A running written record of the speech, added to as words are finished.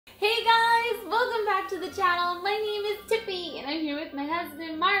Hey guys, welcome back to the channel. My name is Tiffy and I'm here with my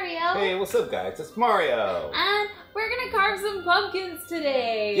husband Mario. Hey, what's up guys? It's Mario. And we're gonna carve some pumpkins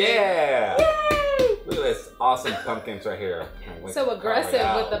today. Yeah! Yay! Look at this awesome pumpkins right here. So aggressive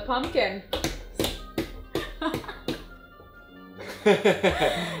with the pumpkin.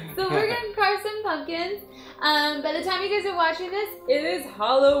 So we're gonna carve some pumpkins. By the time you guys are watching this, it is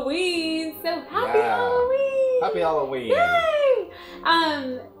Halloween. So happy Halloween! Happy Halloween! Yay!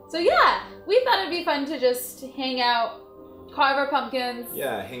 So yeah, we thought it'd be fun to just hang out, carve our pumpkins.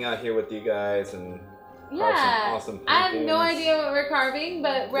 Yeah, hang out here with you guys and carve some awesome pumpkins. I have no idea what we're carving,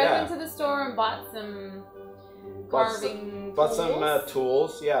 but Red went to the store and bought some carving Bought some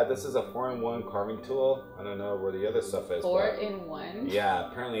tools. Yeah, this is a 4-in-1 carving tool. I don't know where the other stuff is. 4-in-1?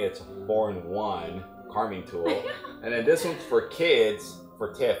 Yeah, apparently it's a 4-in-1 carving tool. And then this one's for kids,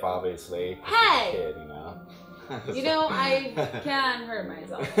 for Tiff, obviously. Hey! Kid, you know. You know, I can hurt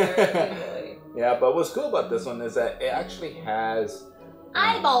myself very easily. Yeah, but what's cool about this one is that it actually has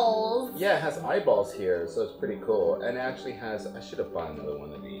eyeballs. Yeah, it has eyeballs here, so it's pretty cool. And it actually has, I should have bought another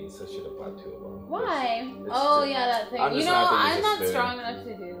one of these. I should have bought 2 of them. Why? Oh yeah, that thing. I'm you know, I'm not spoon. strong enough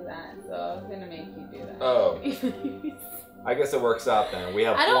to do that, so I was gonna make you do that. Oh. I guess it works out then. We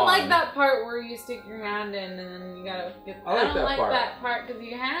have I don't one. like that part where you stick your hand in and then you gotta get. I don't like that part because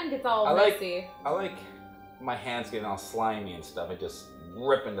your hand gets all messy. I like my hands getting all slimy and stuff and just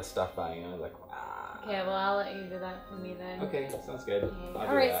ripping the stuff out, you know, like ah. Okay, well I'll let you do that for me then. Okay, sounds good. Okay.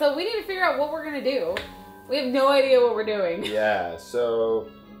 Alright, so we need to figure out what we're gonna do. We have no idea what we're doing. Yeah, so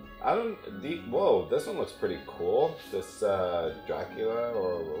whoa, this one looks pretty cool. This Dracula,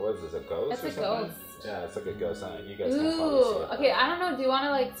 or what is this, a ghost? It's or a something? ghost. Yeah, it's like a ghost on it. You guys can Ooh, probably see it. okay, I don't know, do you want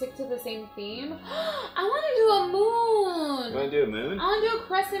to like stick to the same theme? I want to do a moon! You want to do a moon? I want to do a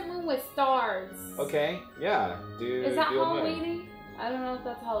crescent moon with stars. Okay, yeah. Is that Halloween-y? I don't know if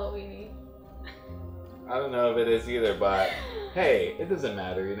that's Halloween-y. I don't know if it is either, but hey, it doesn't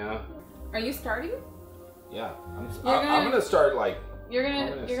matter, you know? Are you starting? Yeah, I'm gonna start like... You're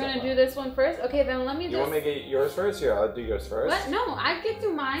gonna do this one first? Okay, then let me just... You want me to get yours first? Here, I'll do yours first. What? No, I get to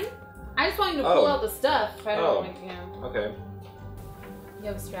mine. I just want you to pull out the stuff. I don't want to, you know. Okay. You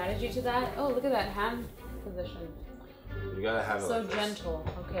have a strategy to that? Oh, look at that hand position. You gotta have it so like this. Gentle.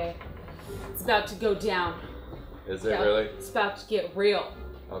 Okay. It's about to go down. Is it really? It's about to get real.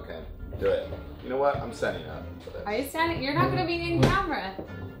 Okay, do it. You know what? I'm standing up for this. Are you standing? You're not gonna be in camera.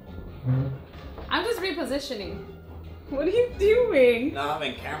 I'm just repositioning. What are you doing? No, I'm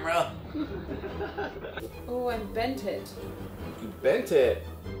in camera. Oh, I bent it. You bent it?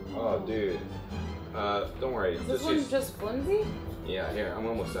 Oh, dude. Don't worry. Is this one just flimsy? Yeah, here. I'm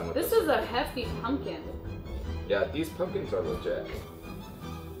almost done with this. This is a hefty pumpkin. Yeah, these pumpkins are legit.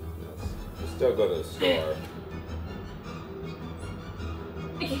 You still go to the store.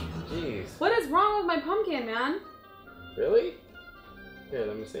 Jeez. What is wrong with my pumpkin, man? Really? Here,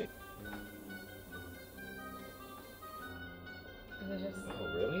 let me see. Oh,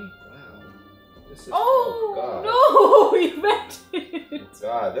 really? Wow. This is... Oh, God. no! You bent it!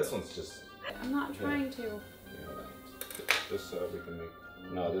 God, this one's just... I'm not trying to. Yeah, just so we can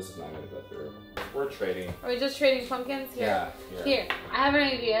make... No, this is not going to go through. We're trading. Are we just trading pumpkins? Here. Yeah. Here, I have an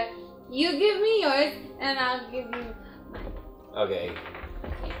idea. You give me yours, and I'll give you mine. Okay.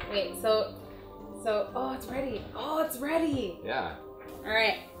 Okay, wait, so... Oh, it's ready. Oh, it's ready. Yeah.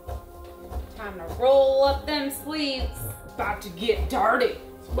 Alright. Time to roll up them sleeves. About to get dirty.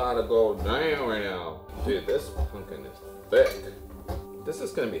 It's about to go down right now. Dude, this pumpkin is thick. This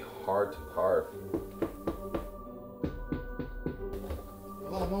is gonna be hard to carve.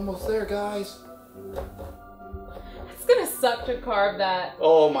 Oh, I'm almost there, guys. It's gonna suck to carve that.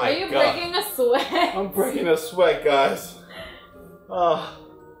 Oh my God. Are you breaking a sweat? I'm breaking a sweat, guys. Oh.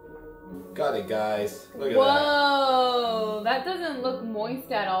 Got it, guys. Look at that. Whoa, that doesn't look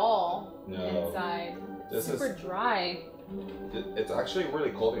moist at all. No. Inside. This super is dry. It's actually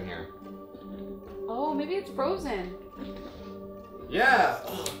really cold in here. Oh, maybe it's frozen. Yeah.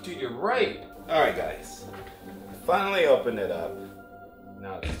 Oh, dude, you're right. All right, guys. Finally opened it up.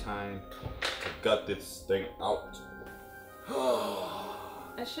 Now it's time to gut this thing out.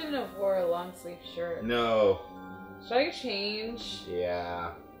 I shouldn't have wore a long sleeve shirt. No. Should I change?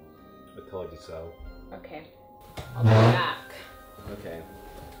 Yeah. I told you so. Okay. I'll be back. Okay.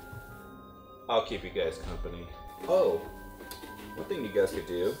 I'll keep you guys company. Oh, one thing you guys could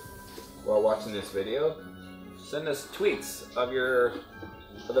do while watching this video, send us tweets of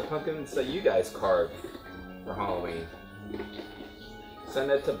the pumpkins that you guys carved for Halloween.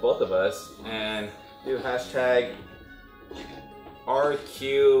 Send it to both of us and do hashtag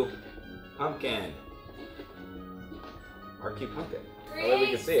RQ Pumpkin. RQ Pumpkin. That way we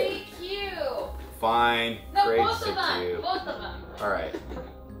can see it. cute. Fine. No, Great, both so of them. cute. Both of them. All right.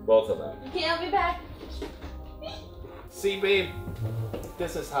 Both of them. You can't help me back. See, babe?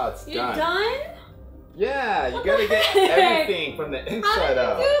 This is how it's You're done. done? Yeah, you What gotta the get heck? everything from the How inside did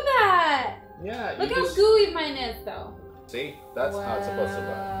out. you do that? Yeah, Look you how just... gooey mine is, though. See? That's how it's supposed to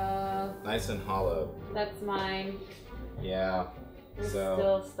Wow. look. Nice and hollow. That's mine. Yeah. There's So...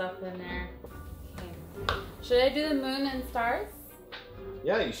 still stuff in there. Okay. Should I do the moon and stars?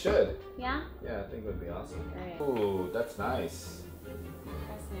 Yeah, you should. Yeah? Yeah, I think it would be awesome. Alright. Ooh, that's nice.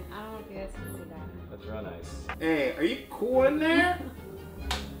 Fascinating. I don't know if you guys can see that. That's real nice. Hey, are you cool in there?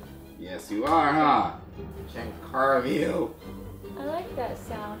 Yes, you are, huh? Can't carve you. I like that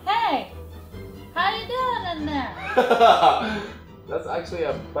sound. Hey! How you doing in there? That's actually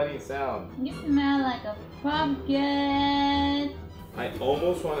a funny sound. You smell like a pumpkin. I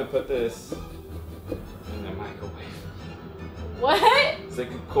almost want to put this in the microwave What? so it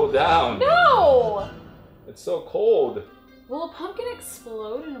can cool down. No! It's so cold. Will a pumpkin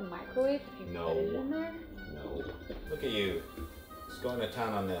explode in a microwave if you No. put it in there? No. Look at you. Just going to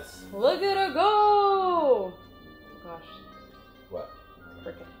town on this. Look at her go! Gosh, What?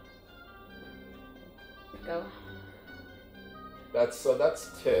 cricket. Go. That's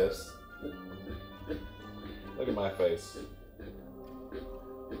Tiff's. Look at my face.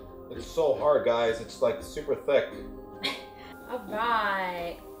 It's so hard, guys. It's like super thick.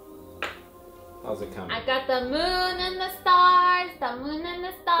 Alright. How's it coming? I got the moon and the stars, the moon and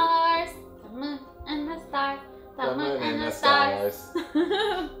the stars, the moon and the stars, the moon and the stars.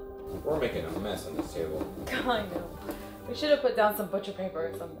 We're making a mess on this table. I know. We should have put down some butcher paper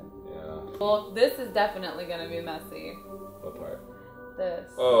or something. Yeah. Well, this is definitely gonna be messy. What part? This.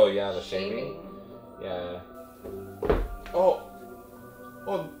 Oh, yeah, the shaving. Yeah. Oh.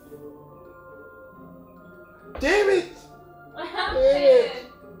 Oh. Damn it! What Damn it! happened?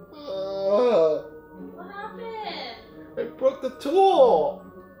 What happened? I broke the tool!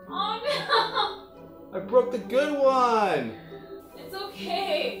 Oh I broke the good one! no! It's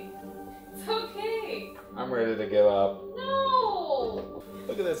okay. It's okay. I'm ready to give up. No!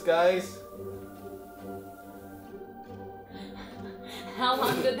 Look at this, guys. How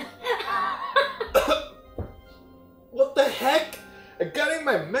long did that? What the heck? I got it in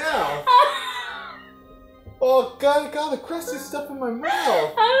my mouth. Oh god, I got the crusty stuff in my mouth.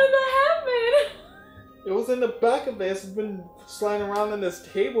 How did that happen? It was in the back of it. It's been sliding around on this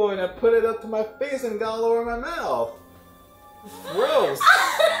table and I put it up to my face and got all over my mouth. Gross.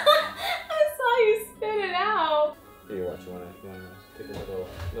 I saw you spit it out. Here, watch. You wanna take a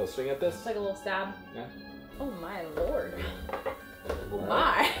little swing at this? It's like a little stab. Yeah. Oh my lord. Oh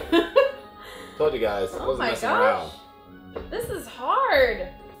Alright. my. Told you guys. I Oh wasn't my messing gosh. around. This is hard.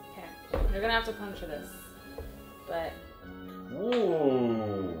 Okay, you're gonna have to puncture this. But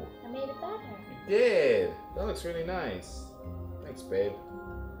Ooh. I made it better. You did. That looks really nice. Thanks, babe.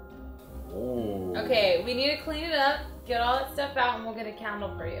 Ooh. Okay, we need to clean it up, get all that stuff out, and we'll get a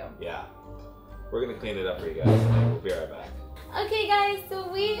candle for you. Yeah. We're gonna clean it up for you guys and we'll be right back. Okay guys, so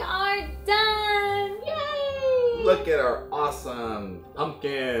we are done! Yay! Look at our awesome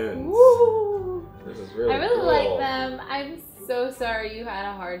pumpkins. Woo! This is really I really cool. like them. I'm so sorry you had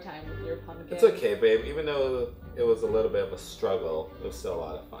a hard time with your pumpkin. It's okay, babe. Even though it was a little bit of a struggle, it was still a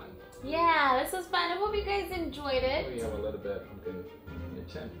lot of fun. Yeah, this was fun. I hope you guys enjoyed Oh, you it. have a little bit of pumpkin in your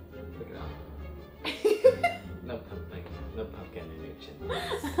chin. Look it out. No pumpkin in your chin.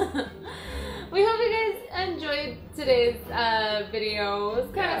 We hope you guys enjoyed today's video. It was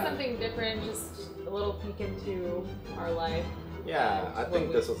kind of Yeah. something different, just a little peek into our life. Yeah, I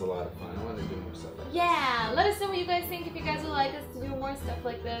think this was a lot of fun. I want to do more stuff like this. Yeah, let us know what you guys think if you guys would like us to do more stuff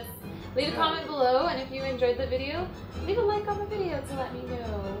like this. Leave a Yeah. comment below, and if you enjoyed the video, leave a like on the video to let me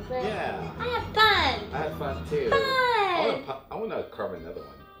know. But Yeah. I had fun! I had fun too. Fun! I want to carve another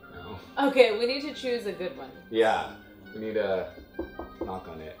one now. Okay, we need to choose a good one. Yeah. We need to knock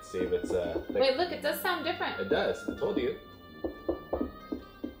on it. See if it's Wait, look, it does sound different. It does. I told you.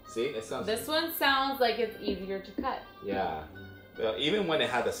 See, it sounds. This one sounds like it's easier to cut. Yeah. Well, even when it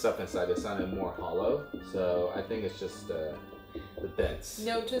had the stuff inside, it sounded more hollow. So I think it's just the dents.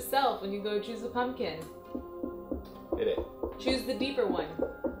 Note to self when you go choose a pumpkin. Hit it. Choose the deeper one.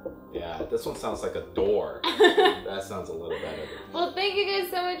 Yeah, this one sounds like a door. That sounds a little better. Well, thank you guys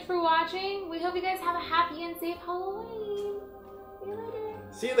so much for watching. We hope you guys have a happy and safe Halloween. See you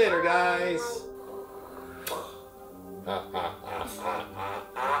later. See you later, guys.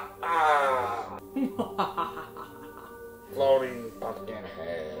 Floating pumpkin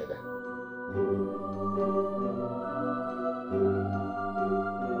head.